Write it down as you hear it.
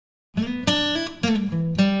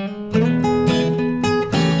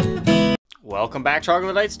Welcome back,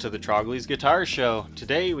 Troglodytes, to the Trogly's Guitar Show.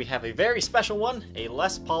 Today we have a very special one, a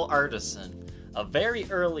Les Paul Artisan, a very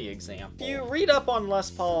early example. If you read up on Les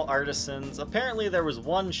Paul Artisans, apparently there was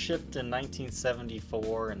one shipped in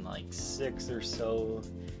 1974 and like 6 or so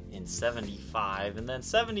in 75, and then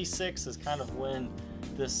 76 is kind of when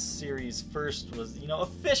this series first was,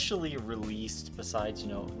 officially released, besides,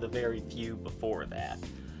 the very few before that.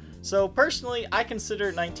 So personally, I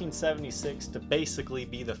consider 1976 to basically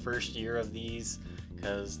be the first year of these,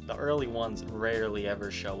 because the early ones rarely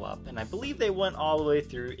ever show up. And I believe they went all the way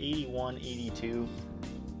through 81, 82.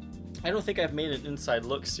 I don't think I've made an inside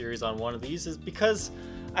look series on one of these, is because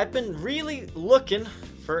I've been really looking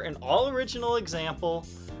for an all-original example.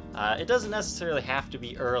 It doesn't necessarily have to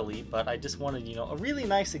be early, but I just wanted, a really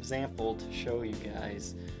nice example to show you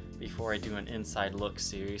guys before I do an inside look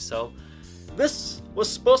series. So this was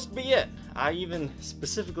supposed to be it. I even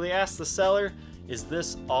specifically asked the seller, is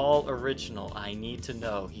this all original? I need to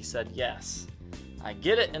know. He said yes. I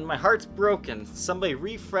get it, and my heart's broken. Somebody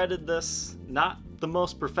refretted this, not the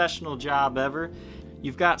most professional job ever.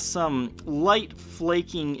 You've got some light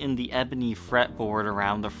flaking in the ebony fretboard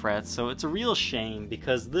around the frets, so it's a real shame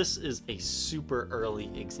because this is a super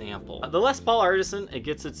early example. The Les Paul Artisan, it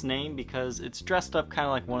gets its name because it's dressed up kind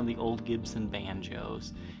of like one of the old Gibson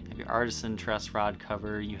banjos. You have your Artisan truss rod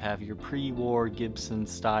cover, you have your pre-war Gibson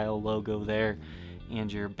style logo there,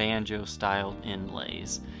 and your banjo styled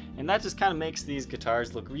inlays. And that just kind of makes these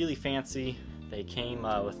guitars look really fancy. They came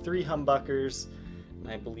with 3 humbuckers.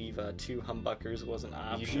 I believe 2 humbuckers was an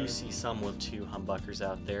option. You do see some with 2 humbuckers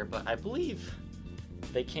out there, but I believe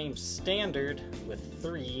they came standard with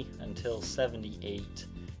 3 until 78,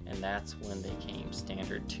 and that's when they came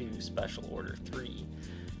standard 2, special order 3.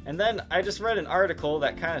 And then I just read an article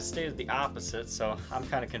that kind of stated the opposite, so I'm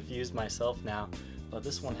kind of confused myself now, but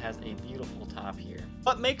this one has a beautiful top here.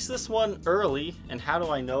 What makes this one early, and how do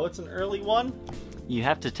I know it's an early one? You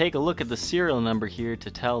have to take a look at the serial number here to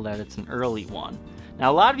tell that it's an early one.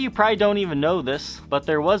 Now, a lot of you probably don't even know this, but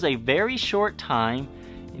there was a very short time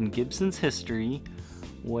in Gibson's history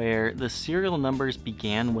where the serial numbers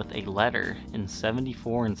began with a letter in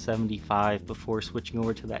 74 and 75 before switching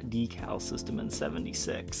over to that decal system in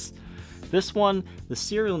 76. This one, the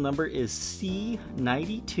serial number is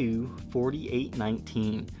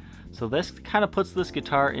C924819. So this kind of puts this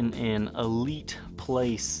guitar in an elite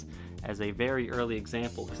place as a very early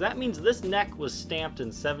example, because that means this neck was stamped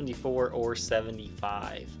in 74 or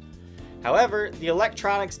 75. However, the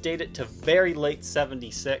electronics date it to very late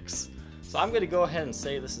 76, so I'm going to go ahead and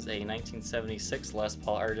say this is a 1976 Les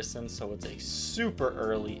Paul Artisan, so it's a super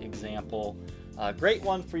early example. Great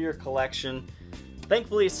one for your collection.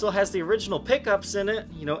 Thankfully, it still has the original pickups in it.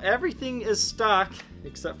 Everything is stock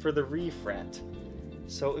except for the refret.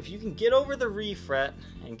 So if you can get over the refret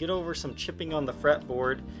and get over some chipping on the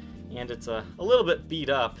fretboard, and it's a little bit beat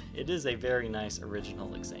up, it is a very nice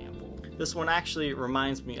original example. This one actually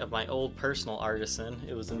reminds me of my old personal Artisan.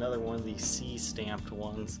 It was another one of these C-stamped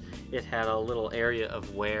ones. It had a little area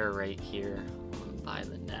of wear right here by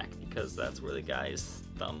the neck because that's where the guy's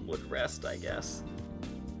thumb would rest, I guess.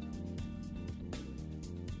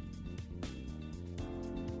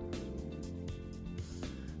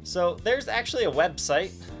 So there's actually a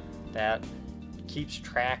website that keeps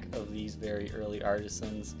track of these very early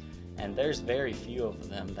Artisans, and there's very few of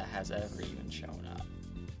them that has ever even shown up.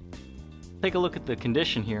 Take a look at the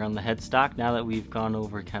condition here on the headstock now that we've gone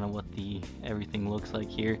over kind of what everything looks like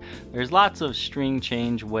here. There's lots of string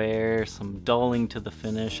change wear, some dulling to the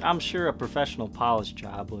finish. I'm sure a professional polish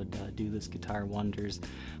job would do this guitar wonders.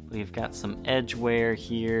 We've got some edge wear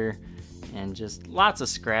here and just lots of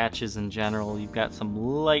scratches in general. You've got some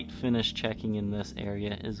light finish checking in this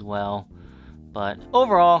area as well. But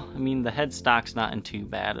overall, the headstock's not in too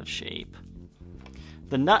bad of shape.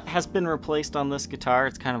 The nut has been replaced on this guitar.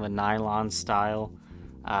 It's kind of a nylon style.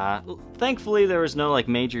 Thankfully, there was no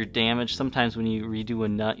major damage. Sometimes when you redo a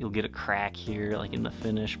nut, you'll get a crack here, in the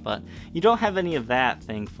finish, but you don't have any of that,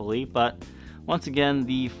 thankfully. But once again,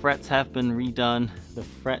 the frets have been redone. The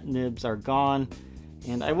fret nibs are gone,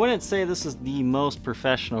 and I wouldn't say this is the most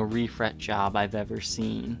professional refret job I've ever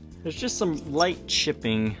seen. There's just some light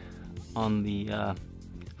chipping on the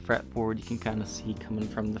fretboard. You can kind of see coming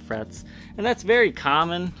from the frets, and that's very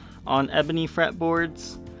common on ebony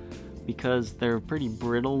fretboards because they're pretty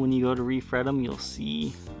brittle. When you go to refret them, you'll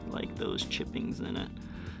see those chippings in it.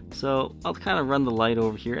 So I'll kind of run the light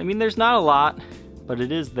over here. There's not a lot, but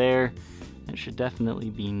it is there. It should definitely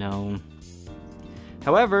be known.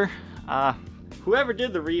 However, whoever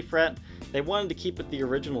did the refret, they wanted to keep it the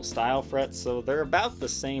original style frets, so they're about the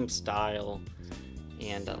same style.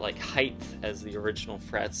 and like height as the original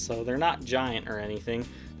frets, so they're not giant or anything.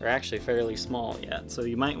 They're actually fairly small yet, so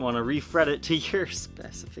you might want to refret it to your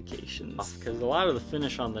specifications, because a lot of the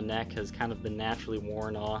finish on the neck has kind of been naturally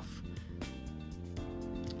worn off.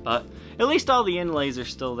 But at least all the inlays are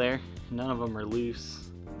still there. None of them are loose.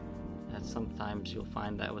 And sometimes you'll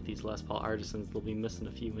find that with these Les Paul Artisans, they'll be missing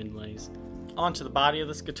a few inlays. Onto the body of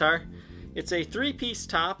this guitar. It's a 3-piece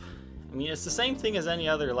top. I mean, it's the same thing as any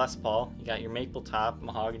other Les Paul. You got your maple top,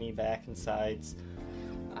 mahogany back and sides,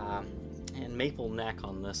 and maple neck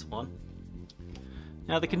on this one.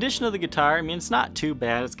 Now the condition of the guitar, I mean, it's not too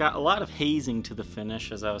bad. It's got a lot of hazing to the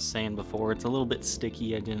finish, as I was saying before. It's a little bit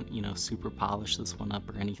sticky. I didn't, you know, super polish this one up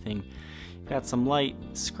or anything. Got some light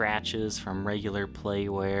scratches from regular play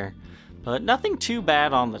wear, but nothing too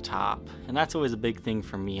bad on the top, and that's always a big thing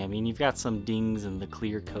for me. I mean, you've got some dings in the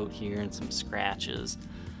clear coat here and some scratches,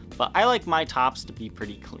 but I like my tops to be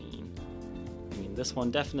pretty clean. I mean, this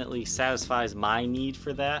one definitely satisfies my need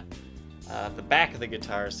for that. The back of the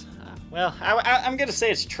guitars, well, I'm gonna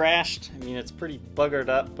say it's trashed. I mean, it's pretty buggered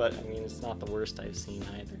up, but I mean, it's not the worst I've seen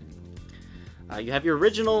either. You have your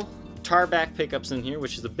original tar back pickups in here,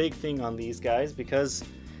 which is a big thing on these guys, because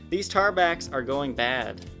these tar backs are going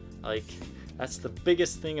bad. Like, that's the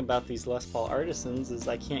biggest thing about these Les Paul Artisans, is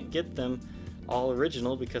I can't get them all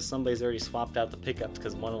original because somebody's already swapped out the pickups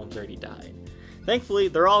because one of them's already died. Thankfully,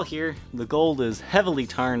 they're all here. The gold is heavily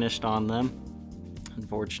tarnished on them,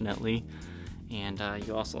 unfortunately. And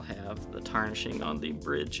you also have the tarnishing on the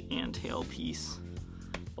bridge and tail piece,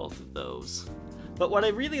 both of those. But what I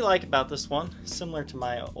really like about this one, similar to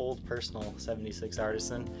my old personal 76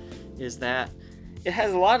 Artisan, is that it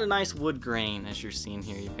has a lot of nice wood grain, as you're seeing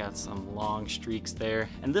here. You've got some long streaks there.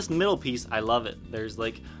 And this middle piece, I love it. There's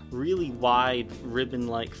like really wide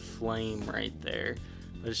ribbon-like flame right there.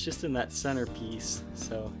 But it's just in that center piece,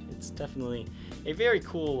 so it's definitely a very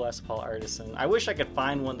cool Les Paul Artisan. I wish I could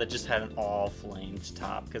find one that just had an all-flamed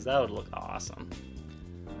top, because that would look awesome.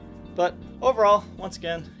 But overall, once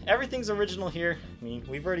again, everything's original here. I mean,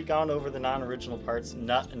 we've already gone over the non-original parts,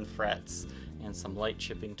 nut and frets, and some light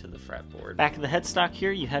chipping to the fretboard. Back of the headstock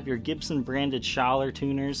here, you have your Gibson branded Schaller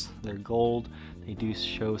tuners. They're gold. They do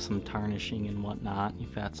show some tarnishing and whatnot.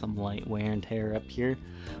 You've got some light wear and tear up here.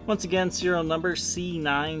 Once again, serial number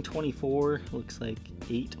C924, looks like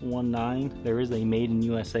 819. There is a Made in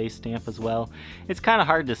USA stamp as well. It's kind of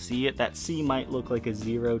hard to see it. That C might look like a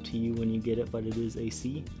 0 to you when you get it, but it is a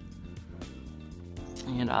C.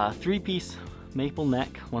 And a 3-piece maple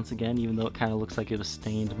neck, once again, even though it kind of looks like it was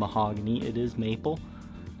stained mahogany, it is maple.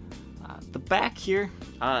 The back here,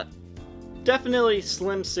 definitely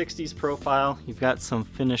slim 60s profile. You've got some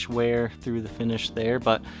finish wear through the finish there,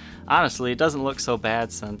 but honestly, it doesn't look so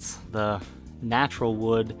bad since the natural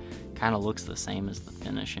wood kind of looks the same as the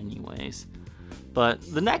finish anyways. But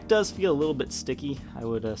the neck does feel a little bit sticky. I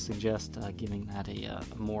would suggest giving that a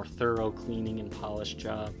more thorough cleaning and polish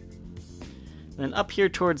job. Then up here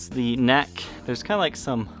towards the neck, there's kind of like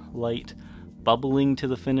some light bubbling to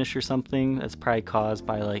the finish or something. That's probably caused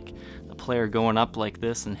by like the player going up like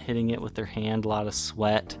this and hitting it with their hand, a lot of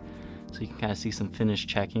sweat. So you can kind of see some finish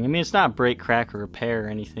checking. I mean, it's not break, crack, or repair or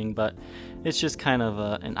anything, but it's just kind of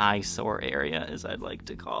an eyesore area, as I'd like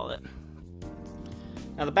to call it.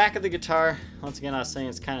 Now the back of the guitar, once again, I was saying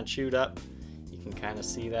it's kind of chewed up. You can kind of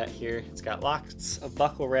see that here. It's got lots of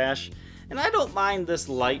buckle rash. And I don't mind this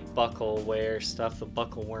light buckle wear stuff, the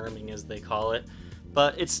buckle worming as they call it.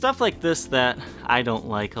 But it's stuff like this that I don't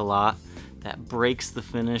like a lot, that breaks the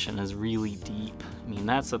finish and is really deep. I mean,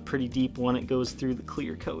 that's a pretty deep one. It goes through the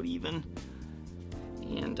clear coat even.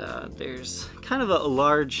 And there's kind of a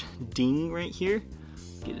large ding right here.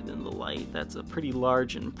 Get it in the light. That's a pretty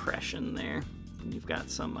large impression there. And you've got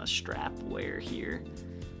some strap wear here.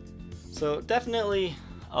 So definitely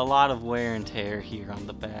a lot of wear and tear here on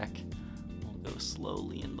the back. We'll go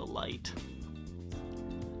slowly in the light.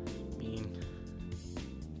 I mean,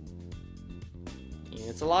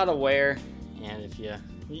 it's a lot of wear, and if you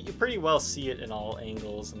pretty well see it in all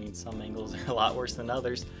angles. I mean, some angles are a lot worse than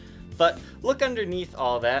others, but look underneath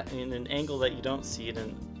all that in an angle that you don't see it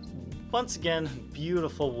in. Once again,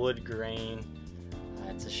 beautiful wood grain.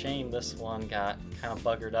 It's a shame this one got kind of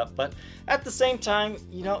buggered up, but at the same time,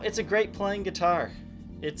 you know, it's a great playing guitar.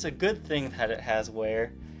 It's a good thing that it has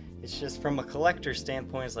wear. It's just from a collector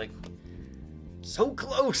standpoint, it's like, so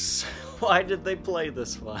close. Why did they play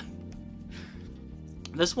this one?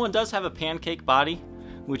 This one does have a pancake body,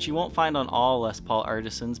 which you won't find on all Les Paul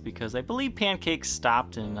Artisans because I believe pancakes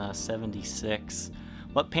stopped in 76.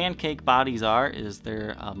 What pancake bodies are is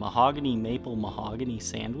they're a mahogany maple mahogany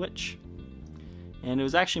sandwich. And it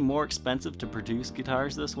was actually more expensive to produce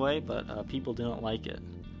guitars this way, but people didn't like it.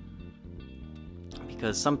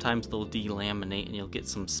 Because sometimes they'll delaminate and you'll get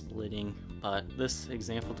some splitting, but this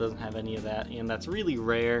example doesn't have any of that, and that's really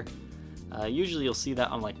rare. Usually you'll see that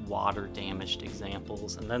on like water damaged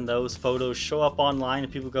examples, and then those photos show up online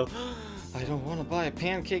and people go, I don't want to buy a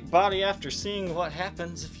pancake body after seeing what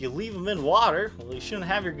happens if you leave them in water. Well, you shouldn't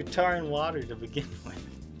have your guitar in water to begin with.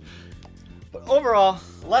 But overall,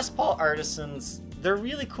 Les Paul Artisans, they're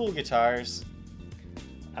really cool guitars.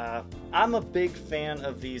 I'm a big fan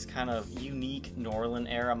of these kind of unique Norland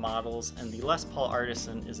era models, and the Les Paul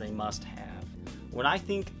Artisan is a must-have. When I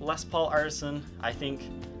think Les Paul Artisan, I think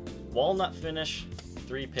walnut finish,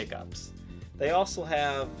 3 pickups. They also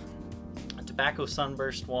have a tobacco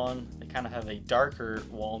sunburst one. They kind of have a darker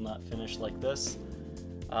walnut finish like this.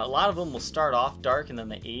 A lot of them will start off dark and then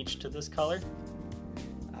they age to this color.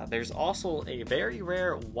 There's also a very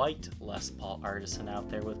rare white Les Paul Artisan out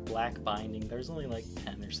there with black binding. There's only like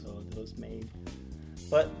 10 or so of those made.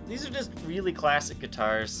 But these are just really classic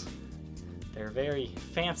guitars. They're very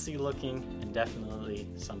fancy looking and definitely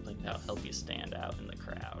something that'll help you stand out in the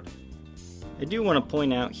crowd. I do want to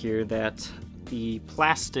point out here that the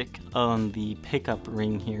plastic on the pickup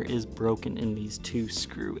ring here is broken in these 2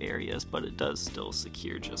 screw areas, but it does still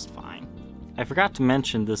secure just fine. I forgot to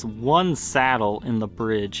mention this one saddle in the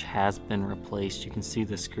bridge has been replaced. You can see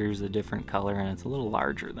the screws a different color and it's a little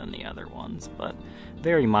larger than the other ones, but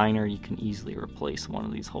very minor. You can easily replace one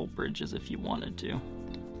of these whole bridges if you wanted to.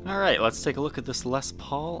 Alright, let's take a look at this Les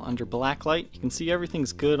Paul under black light. You can see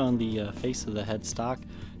everything's good on the face of the headstock.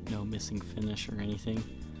 No missing finish or anything.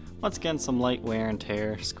 Once again, some light wear and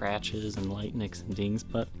tear, scratches and light nicks and dings,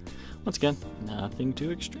 but once again, nothing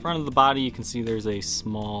too extreme. In front of the body, you can see there's a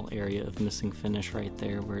small area of missing finish right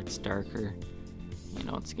there where it's darker. You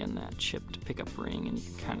know, once again, that chipped pickup ring, and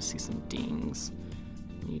you can kind of see some dings.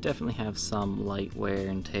 You definitely have some light wear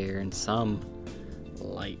and tear and some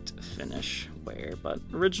light finish wear, but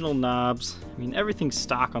original knobs, I mean, everything's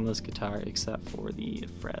stock on this guitar except for the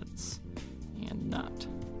frets and nut.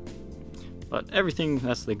 But everything,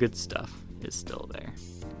 that's the good stuff, is still there.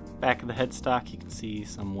 Back of the headstock, you can see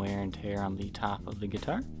some wear and tear on the top of the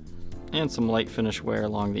guitar, and some light finish wear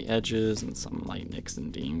along the edges, and some light nicks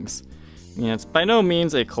and dings. And it's by no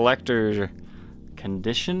means a collector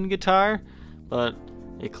condition guitar, but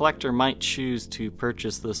a collector might choose to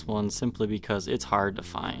purchase this one simply because it's hard to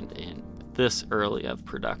find in this early of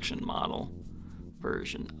production model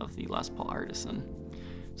version of the Les Paul Artisan.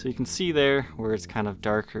 So you can see there where it's kind of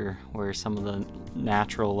darker, where some of the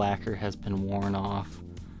natural lacquer has been worn off.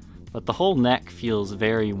 But the whole neck feels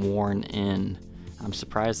very worn in. I'm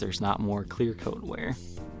surprised there's not more clear coat wear.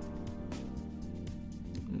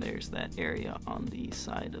 And there's that area on the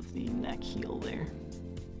side of the neck heel there.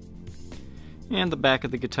 And the back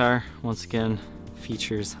of the guitar, once again,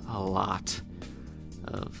 features a lot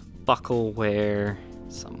of buckle wear,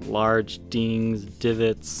 some large dings,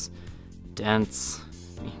 divots, dents.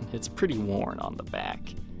 I mean, it's pretty worn on the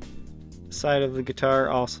back. The side of the guitar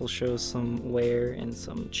also shows some wear and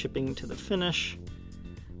some chipping to the finish,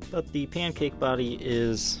 but the pancake body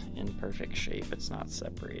is in perfect shape. It's not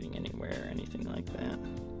separating anywhere or anything like that.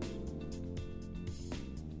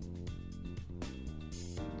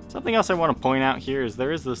 Something else I want to point out here is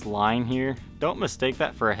there is this line here. Don't mistake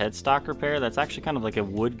that for a headstock repair. That's actually kind of like a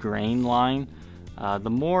wood grain line. The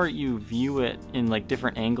more you view it in like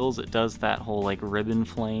different angles, it does that whole like ribbon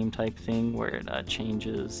flame type thing where it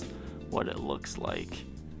changes what it looks like.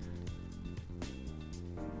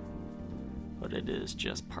 But it is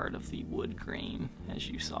just part of the wood grain, as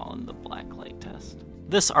you saw in the blacklight test.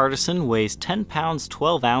 This Artisan weighs 10 pounds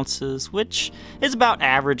 12 ounces, which is about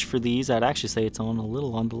average for these. I'd actually say it's on a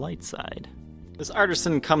little on the light side. This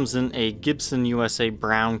Artisan comes in a Gibson USA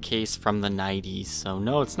brown case from the 90s, so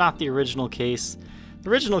no, it's not the original case. The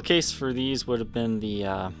original case for these would have been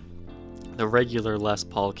the regular Les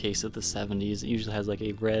Paul case of the 70s. It usually has like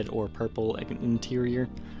a red or purple interior.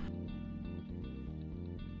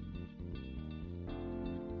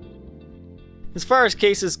 As far as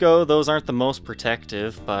cases go, those aren't the most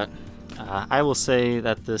protective, but I will say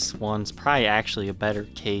that this one's probably actually a better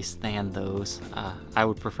case than those. I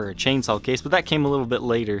would prefer a chainsaw case, but that came a little bit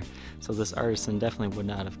later, so this Artisan definitely would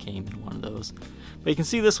not have came in one of those. But you can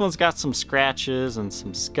see this one's got some scratches and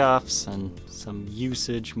some scuffs and some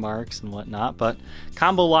usage marks and whatnot, but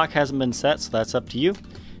combo lock hasn't been set, so that's up to you.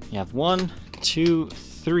 You have 1, 2,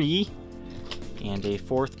 3, and a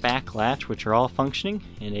 4th back latch, which are all functioning,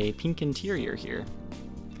 and a pink interior here.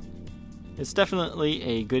 It's definitely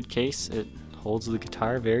a good case. It holds the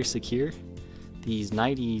guitar very secure. These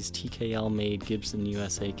 90s TKL made Gibson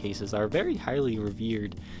USA cases are very highly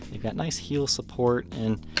revered. They've got nice heel support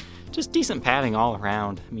and just decent padding all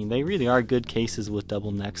around. I mean, they really are good cases with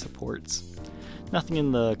double neck supports. Nothing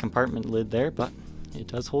in the compartment lid there, but it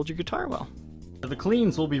does hold your guitar well. For the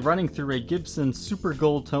cleans, we'll be running through a Gibson Super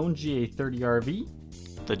Gold Tone GA30RV.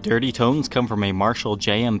 The dirty tones come from a Marshall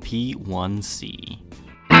JMP 1C.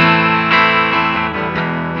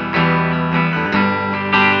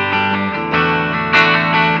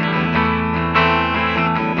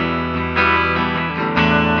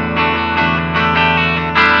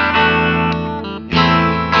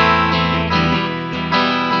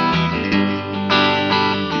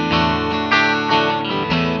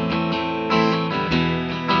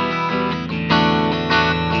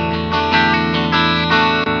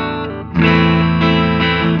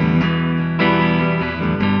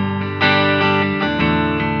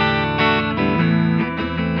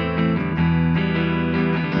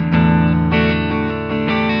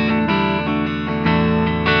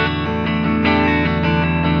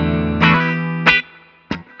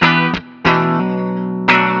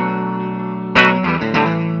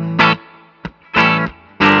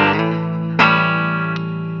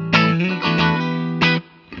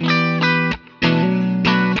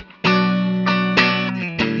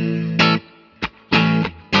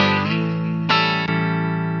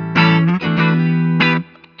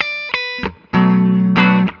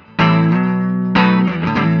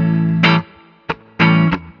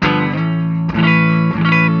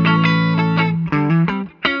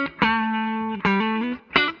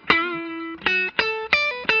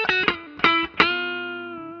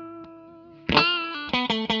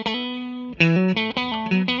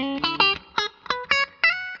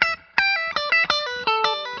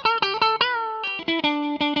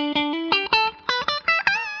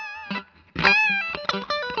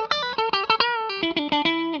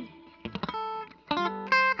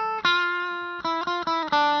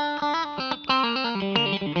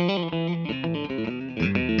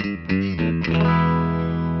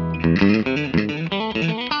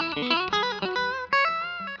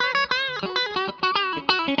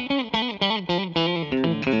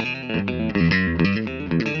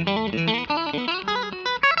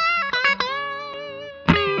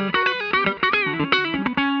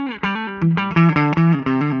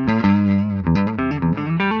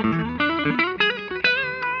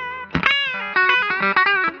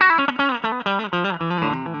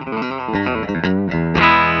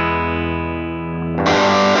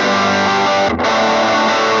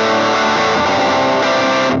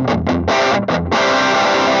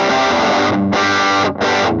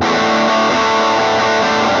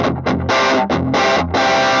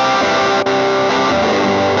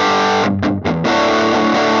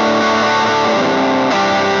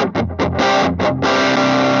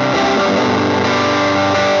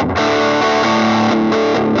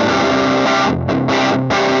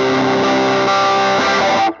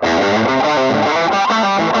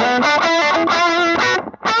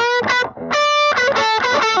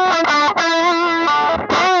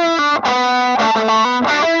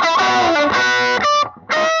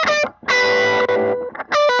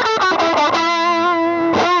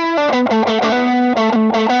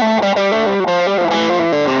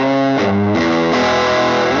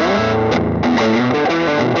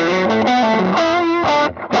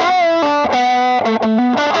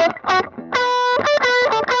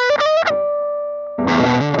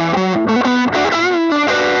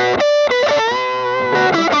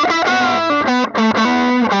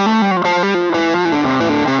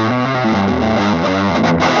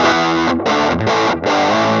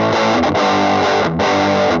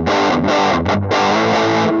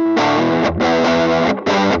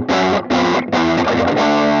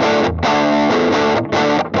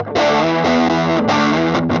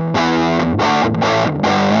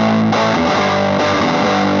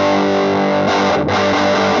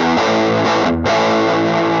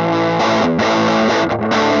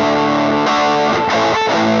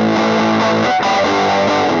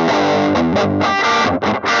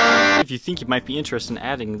 If you think you might be interested in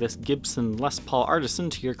adding this Gibson Les Paul Artisan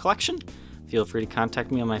to your collection, feel free to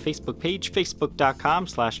contact me on my Facebook page,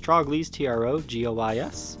 facebook.com/Troglys,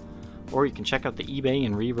 Trogoys, or you can check out the eBay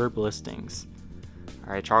and Reverb listings.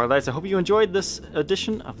 Alright, Troglodytes, I hope you enjoyed this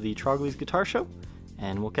edition of the Trogly's Guitar Show,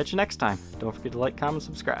 and we'll catch you next time. Don't forget to like, comment,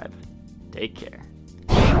 subscribe. Take care.